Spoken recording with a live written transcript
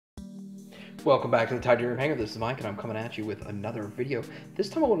Welcome back to the MTRM Hangar. This is Mike, and I'm coming at you with another video. This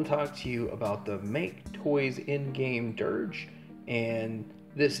time I want to talk to you about the MakeToys Endgame Dirge, and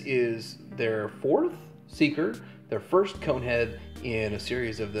this is their fourth Seeker, their first Conehead in a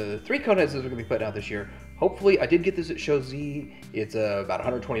series of the 3 Coneheads that are going to be put out this year. Hopefully, I did get this at Show Z. It's about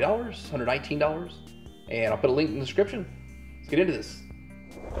 $120, $119, and I'll put a link in the description. Let's get into this.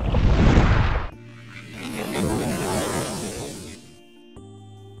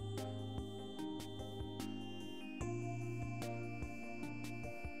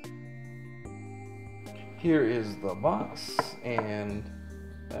 Here is the box, and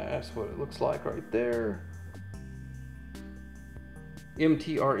that's what it looks like right there.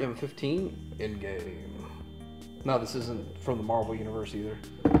 MTRM-15 Endgame. No, this isn't from the Marvel Universe either.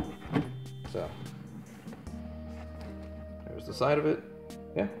 So, there's the side of it.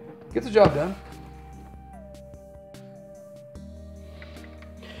 Yeah, gets the job done.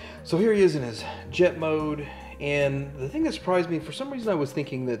 So here he is in his jet mode, and the thing that surprised me, for some reason I was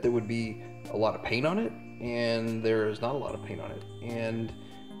thinking that there would be a lot of paint on it, and there is not a lot of paint on it, and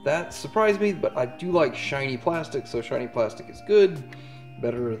that surprised me. But I do like shiny plastic, so shiny plastic is good,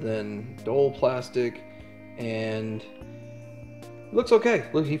 better than dull plastic, and it looks okay.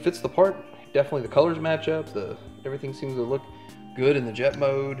 Look, he fits the part. Definitely the colors match up, everything seems to look good in the jet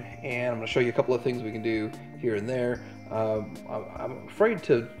mode, and I'm going to show you a couple of things we can do here and there. I'm afraid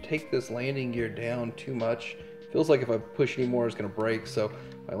to take this landing gear down too much. Feels like if I push any more it's going to break, so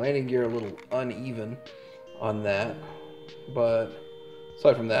my landing gear a little uneven on that, but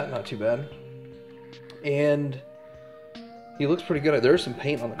aside from that, not too bad. And he looks pretty good. There's some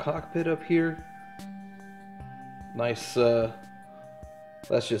paint on the cockpit up here. Nice,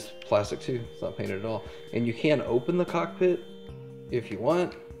 that's just plastic too, it's not painted at all. And you can open the cockpit if you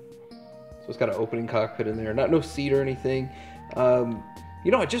want, so it's got an opening cockpit in there, no seat or anything. You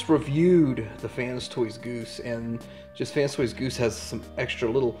know, I just reviewed the Fans Toys Goose, and just Fans Toys Goose has some extra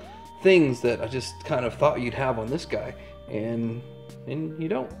little things that I just kind of thought you'd have on this guy, and you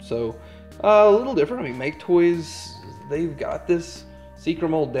don't. So a little different. I mean, MakeToys, they've got this Seeker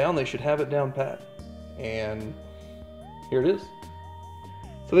mold down. They should have it down pat, and here it is.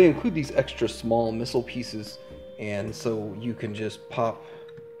 So they include these extra small missile pieces, and so you can just pop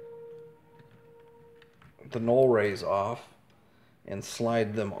the null rays off and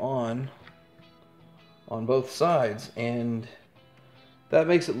slide them on both sides, and that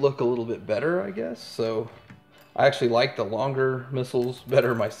makes it look a little bit better, I guess. So I actually like the longer missiles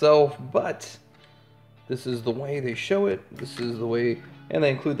better myself, but this is the way they show it. This is the way, and they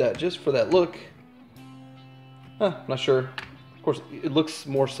include that just for that look. I'm not sure. Of course, it looks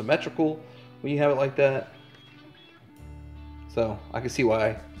more symmetrical when you have it like that, so I can see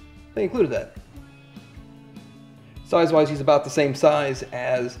why they included that. Size-wise, he's about the same size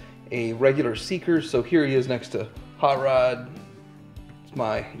as a regular Seeker, so here he is next to Hot Rod. It's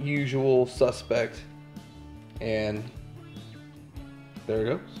my usual suspect, and there it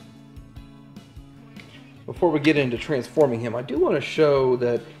goes. Before we get into transforming him, I do want to show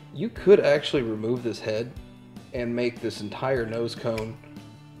that you could actually remove this head and make this entire nose cone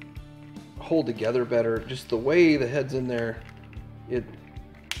hold together better. Just the way the head's in there,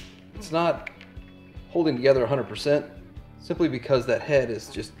 it's not holding together 100%, simply because that head is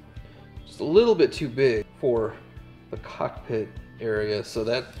just a little bit too big for the cockpit area, so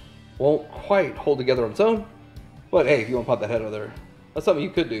that won't quite hold together on its own. But hey, if you want to pop that head over there, that's something you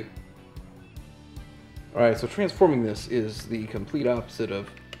could do. Alright, so transforming this is the complete opposite of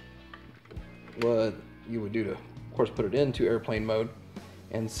what you would do to, of course, put it into airplane mode.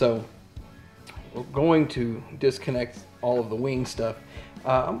 And so we're going to disconnect all of the wing stuff.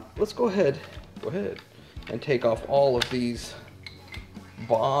 Let's go ahead and take off all of these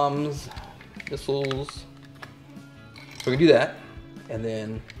bombs, missiles. So we can do that, and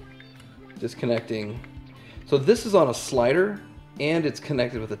then disconnecting. So this is on a slider, and it's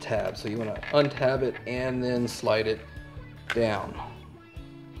connected with a tab. So you want to untab it and then slide it down.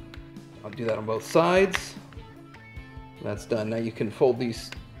 I'll do that on both sides. That's done. Now you can fold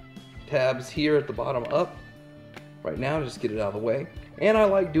these tabs here at the bottom up. Right now, just get it out of the way. And I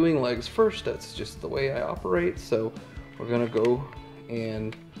like doing legs first. That's just the way I operate. So we're gonna go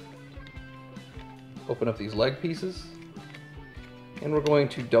and open up these leg pieces, and we're going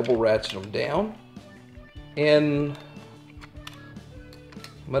to double ratchet them down, and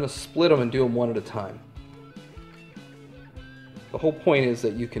I'm gonna split them and do them one at a time. The whole point is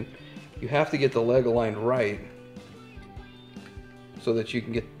that you have to get the leg aligned right so that you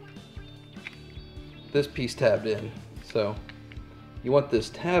can get this piece tabbed in. So you want this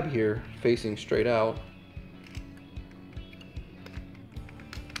tab here facing straight out,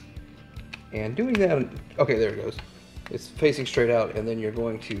 And doing that, okay, there it goes. It's facing straight out, and then you're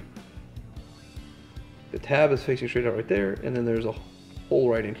going to, the tab is facing straight out right there, and then there's a hole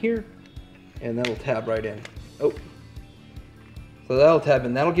right in here, and that'll tab right in. Oh, so that'll tab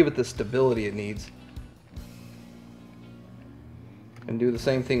in, that'll give it the stability it needs. And do the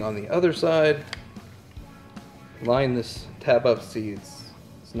same thing on the other side. Line this tab up, see it's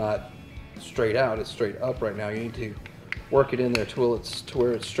not straight out, it's straight up right now. You need to work it in there to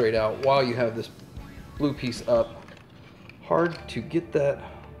where it's straight out while you have this blue piece up. Hard to get that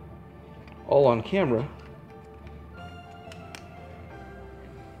all on camera.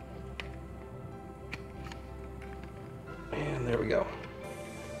 And there we go.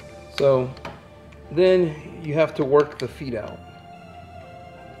 So then you have to work the feet out.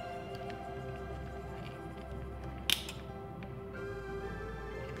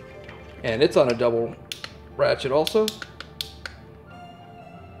 And it's on a double ratchet also.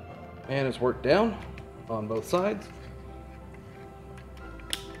 And it's worked down on both sides.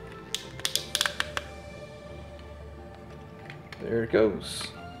 There it goes.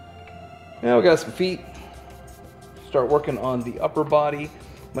 Now we got some feet. Start working on the upper body.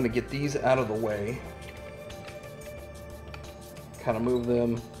 I'm going to get these out of the way. Kind of move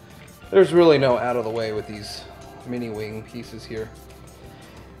them. There's really no out of the way with these mini wing pieces here.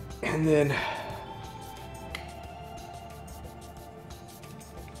 And then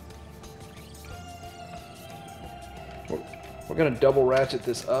we're going to double ratchet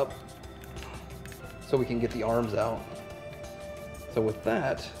this up so we can get the arms out. So with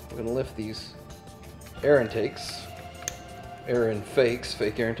that, we're going to lift these fake air intakes.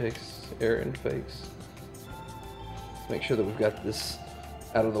 Let's make sure that we've got this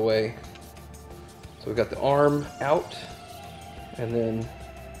out of the way. So we've got the arm out, and then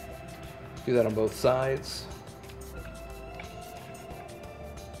do that on both sides.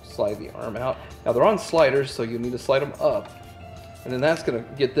 Slide the arm out. Now they're on sliders, so you need to slide them up, and then that's going to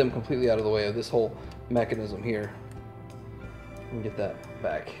get them completely out of the way of this whole mechanism here. And get that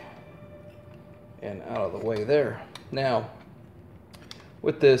back and out of the way there. Now,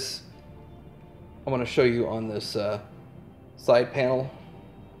 with this, I'm going to show you on this side panel.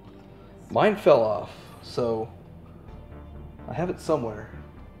 Mine fell off, so I have it somewhere.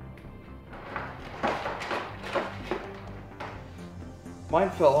 Mine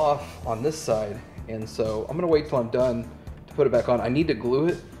fell off on this side, and so I'm going to wait till I'm done to put it back on. I need to glue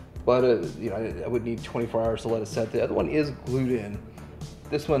it, but you know, I would need 24 hours to let it set. The other one is glued in.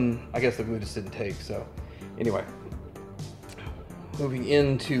 This one, I guess the glue just didn't take. So anyway, moving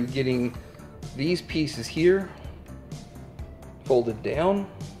into getting these pieces here folded down.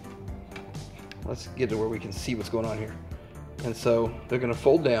 Let's get to where we can see what's going on here. And so they're going to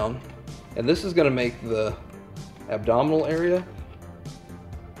fold down, and this is going to make the abdominal area.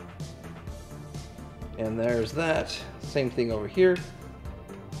 And there's that. Same thing over here.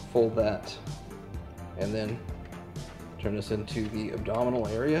 Fold that, and then turn this into the abdominal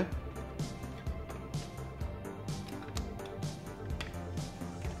area.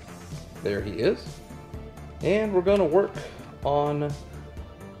 There he is. And we're going to work on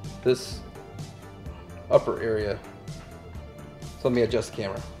this upper area. So let me adjust the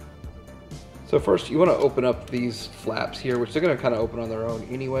camera. So first you want to open up these flaps here, which they're going to kind of open on their own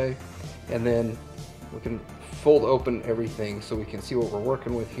anyway, and then we can fold open everything so we can see what we're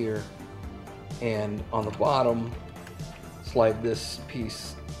working with here. And on the bottom, slide this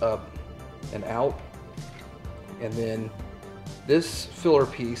piece up and out. And then this filler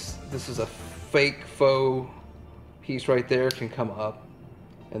piece, this is a fake faux piece right there, can come up.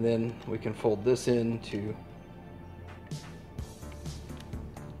 And then we can fold this into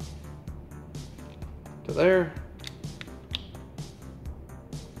there.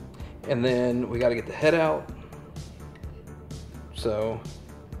 And then we got to get the head out. So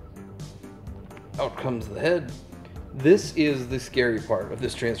out comes the head. This is the scary part of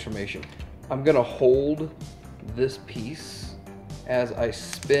this transformation. I'm gonna hold this piece as I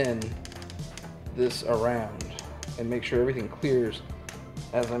spin this around and make sure everything clears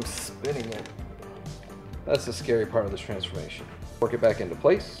as I'm spinning it. That's the scary part of this transformation. Work it back into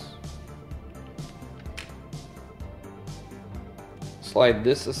place. Slide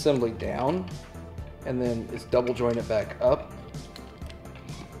this assembly down, and then it's double joint it back up.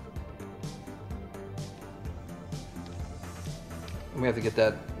 And we have to get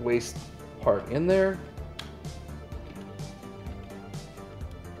that waist part in there.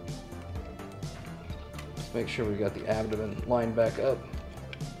 Just make sure we got the abdomen lined back up.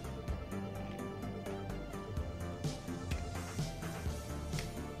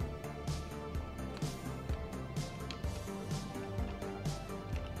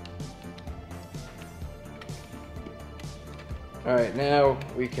 All right, now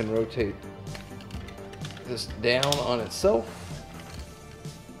we can rotate this down on itself.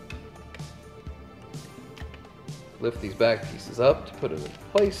 Lift these back pieces up to put it in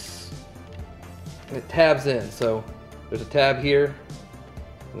place. And it tabs in, so there's a tab here,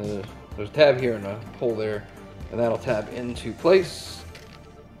 and there's a tab here and a hole there, and that'll tab into place.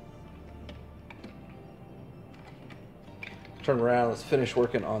 Turn around, let's finish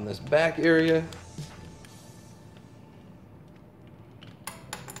working on this back area.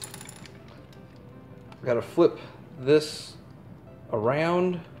 I've got to flip this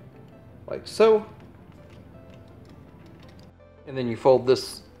around like so. And then you fold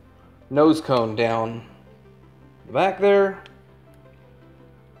this nose cone down the back there.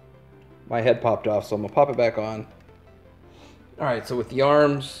 My head popped off, so I'm gonna pop it back on. All right, so with the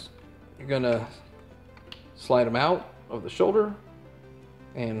arms, you're gonna slide them out of the shoulder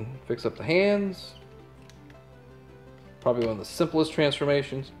and fix up the hands. Probably one of the simplest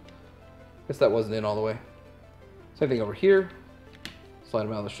transformations. Guess that wasn't in all the way. Same thing over here. Slide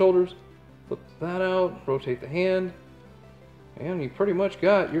them out of the shoulders. Flip that out, rotate the hand. And you pretty much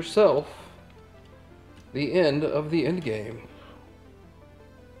got yourself the end of the end game.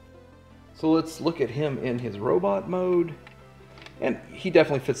 So let's look at him in his robot mode. And he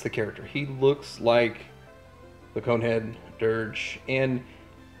definitely fits the character. He looks like the Conehead Dirge. And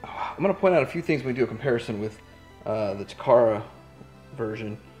I'm going to point out a few things when we do a comparison with the Takara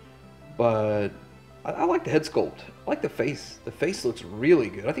version. But I like the head sculpt. I like the face. The face looks really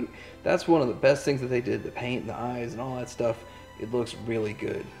good. I think that's one of the best things that they did. The paint and the eyes and all that stuff. It looks really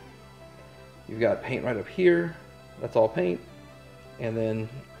good. You've got paint right up here. That's all paint. And then,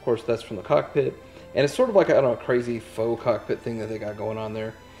 of course, that's from the cockpit. And it's sort of like, I don't know, a crazy faux cockpit thing that they got going on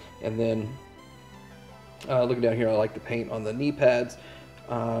there. And then, looking down here, I like the paint on the knee pads.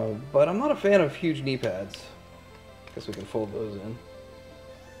 But I'm not a fan of huge knee pads. Guess we can fold those in.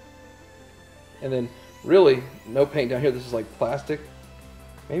 And then, really, no paint down here. This is like plastic.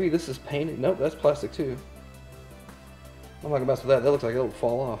 Maybe this is painted. Nope, that's plastic too. I'm not gonna mess with that. That looks like it'll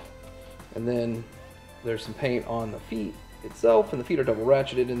fall off. And then there's some paint on the feet itself, and the feet are double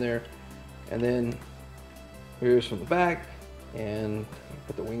ratcheted in there. And then here's from the back, and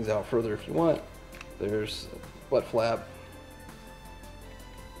put the wings out further if you want. There's a butt flap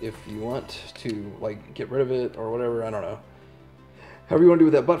if you want to like get rid of it or whatever. I don't know. However you want to do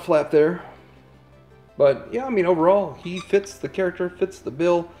with that butt flap there. But yeah, I mean, overall, he fits the character, fits the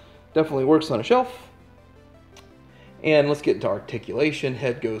bill, definitely works on a shelf. And let's get into articulation.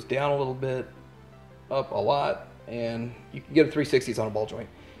 Head goes down a little bit, up a lot, and you can get a 360s on a ball joint.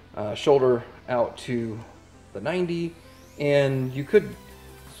 Shoulder out to the 90, and you could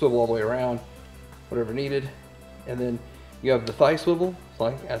swivel all the way around, whatever needed. And then you have the thigh swivel,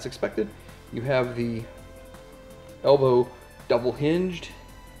 like as expected. You have the elbow double hinged.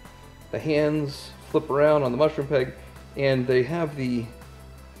 The hands flip around on the mushroom peg, and they have the,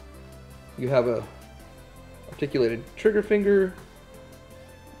 you have a articulated trigger finger,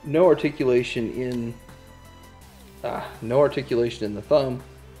 no articulation in the thumb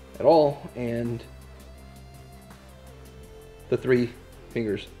at all, and the 3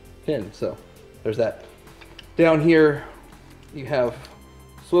 fingers pinned. So there's that. Down here you have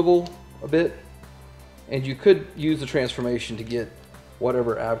swivel a bit, and you could use the transformation to get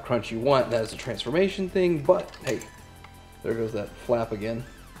whatever ab crunch you want. That is a transformation thing, but hey, there goes that flap again.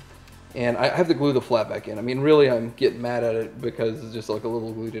 And I have to glue the flap back in. I mean, really, I'm getting mad at it because it's just like a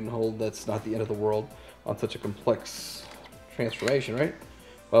little glue didn't hold. That's not the end of the world on such a complex transformation, right?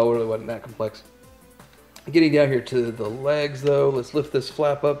 Well, it really wasn't that complex. Getting down here to the legs, though, let's lift this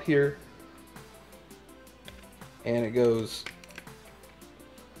flap up here. And it goes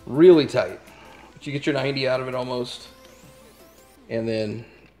really tight. But you get your 90 out of it almost. And then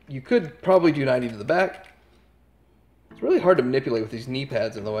you could probably do 90 to the back. It's really hard to manipulate with these knee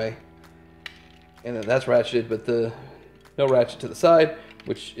pads in the way. And then that's ratcheted, but no ratchet to the side,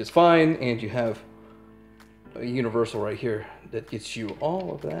 which is fine. And you have a universal right here that gets you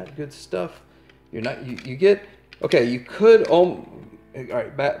all of that good stuff. You get, okay, you could, all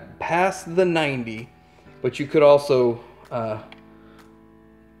right, past the 90, but you could also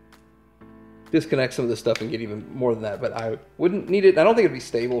disconnect some of this stuff and get even more than that, but I wouldn't need it. I don't think it'd be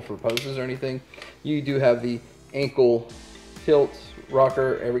stable for poses or anything. You do have the ankle tilt,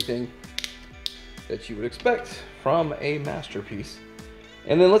 rocker, everything that you would expect from a masterpiece.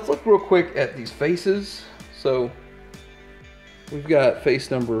 And then let's look real quick at these faces. So we've got face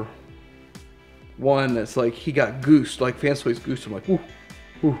number 1 that's like he got goosed, like FansToys goosed him, like ooh,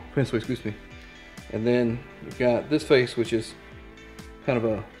 ooh, FansToys goosed me. And then you've got this face, which is kind of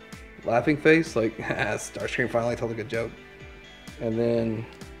a laughing face, like Starscream finally told a good joke. And then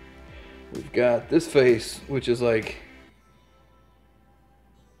we've got this face, which is like,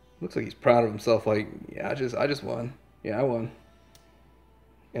 looks like he's proud of himself. Like, yeah, I just won. Yeah, I won.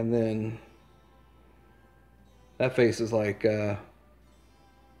 And then that face is like,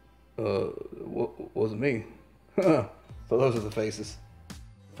 wasn't me. So those are the faces.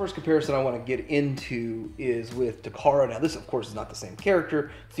 First comparison I want to get into is with Takara. Now this of course is not the same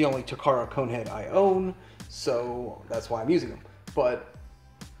character. It's the only Takara Conehead I own, so that's why I'm using them. But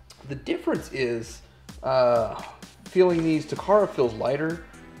the difference is, feeling these, Takara feels lighter.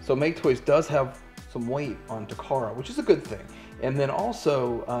 So MakeToys does have some weight on Takara, which is a good thing. And then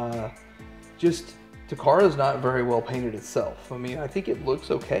also, just Takara is not very well painted itself. I mean, I think it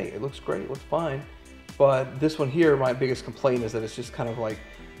looks okay. It looks great. It looks fine. But this one here, my biggest complaint is that it's just kind of like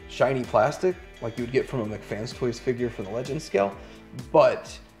shiny plastic, like you would get from a McFans Toys figure for the Legend scale.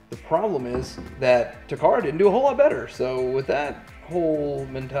 But the problem is that Takara didn't do a whole lot better. So with that whole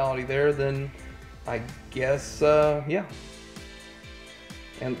mentality there, then I guess, yeah.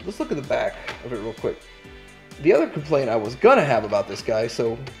 And let's look at the back of it real quick. The other complaint I was gonna have about this guy,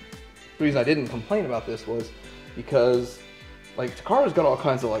 so the reason I didn't complain about this was because, like, Takara's got all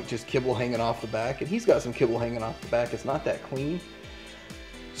kinds of, like, just kibble hanging off the back, and he's got some kibble hanging off the back. It's not that clean.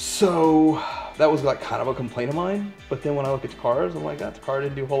 So that was, like, kind of a complaint of mine. But then when I look at Takara's, I'm like, Takara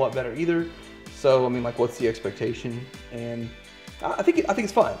didn't do a whole lot better either. So, I mean, like, what's the expectation? And I think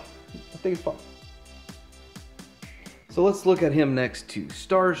it's fine. I think it's fine. So let's look at him next to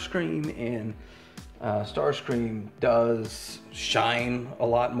Starscream, and Starscream does shine a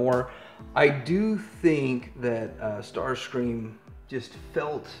lot more. I do think that Starscream just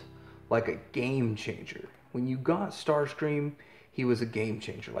felt like a game changer. When you got Starscream, he was a game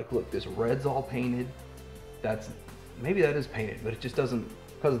changer. Like, look, this red's all painted. Maybe that is painted, but it just doesn't,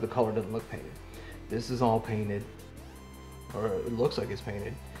 because of the color, doesn't look painted. This is all painted, or it looks like it's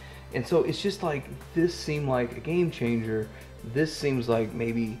painted. And so it's just like, this seemed like a game changer. This seems like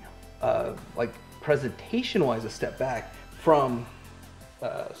maybe, like presentation-wise, a step back from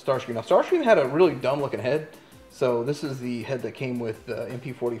Starscream. Now, Starscream had a really dumb-looking head. So this is the head that came with the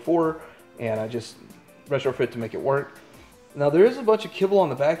MP44, and I just retrofit to make it work. Now, there is a bunch of kibble on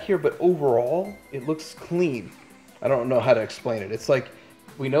the back here, but overall, it looks clean. I don't know how to explain it. It's like,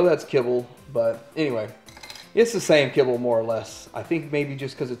 we know that's kibble, but anyway, it's the same kibble more or less. I think maybe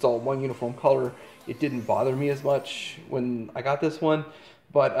just because it's all one uniform color, it didn't bother me as much when I got this one.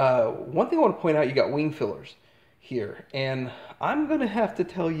 But one thing I want to point out, you got wing fillers here. And I'm going to have to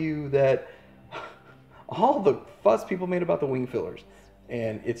tell you that all the fuss people made about the wing fillers,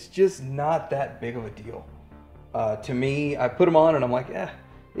 and it's just not that big of a deal. To me, I put them on and I'm like,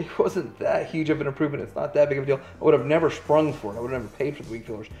 it wasn't that huge of an improvement. It's not that big of a deal. I would have never sprung for it. I would have never paid for the wing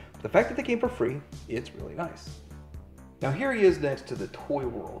fillers. But the fact that they came for free, it's really nice. Now here he is next to the Toy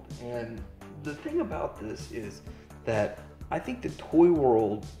World. And the thing about this is that I think the Toy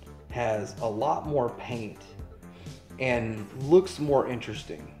World has a lot more paint and looks more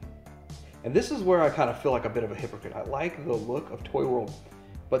interesting. And this is where I kind of feel like a bit of a hypocrite. I like the look of Toy World,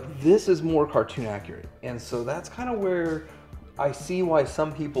 but this is more cartoon accurate. And so that's kind of where I see why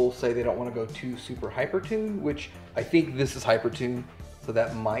some people say they don't want to go too super hypertoon, which I think this is hypertoon. So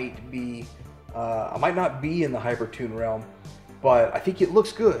that might be, I might not be in the hypertoon realm, but I think it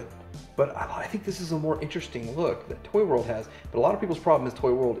looks good. But I think this is a more interesting look that Toy World has. But a lot of people's problem is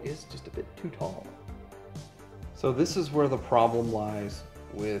Toy World is just a bit too tall. So this is where the problem lies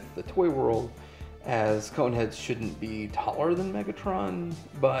with the Toy World, as Coneheads shouldn't be taller than Megatron,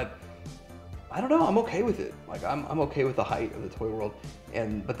 but I don't know, I'm okay with it. Like, I'm okay with the height of the Toy World.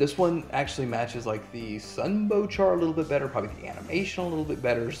 But this one actually matches like the Sunbow char a little bit better, probably the animation a little bit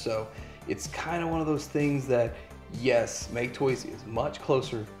better. So it's kind of one of those things that, yes, MakeToys is much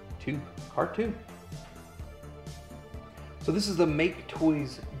closer to cartoon. So this is the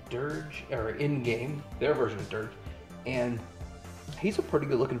MakeToys Dirge, or Endgame, their version of Dirge, and he's a pretty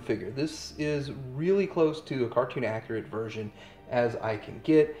good looking figure. This is really close to a cartoon accurate version as I can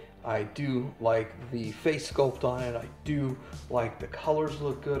get. I do like the face sculpt on it. I do like the colors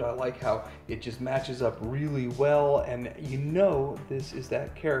look good. I like how it just matches up really well, and you know this is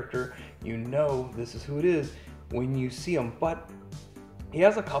that character. You know this is who it is when you see him. But he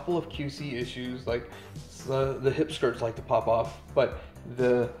has a couple of QC issues, like the hip skirts like to pop off, but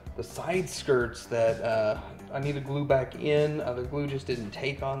the side skirts that I need to glue back in, the glue just didn't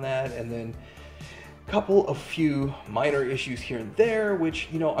take on that, and then a few minor issues here and there, which,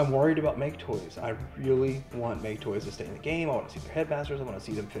 you know, I'm worried about MakeToys. I really want MakeToys to stay in the game. I want to see their headmasters. I want to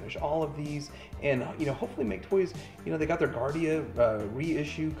see them finish all of these, and, you know, hopefully MakeToys, you know, they got their Guardia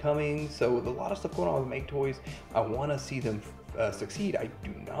reissue coming, so with a lot of stuff going on with MakeToys, I want to see them succeed. I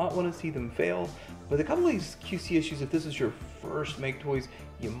do not want to see them fail. With a couple of these QC issues, if this is your first MakeToys,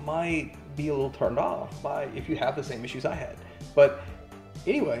 you might be a little turned off by if you have the same issues I had. But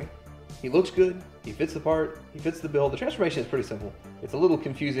anyway, he looks good, he fits the part, he fits the build. The transformation is pretty simple. It's a little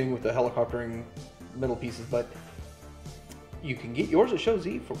confusing with the helicoptering middle pieces, but you can get yours at Show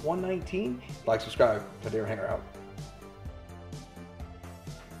Z for $119. Like, subscribe, Hanger out.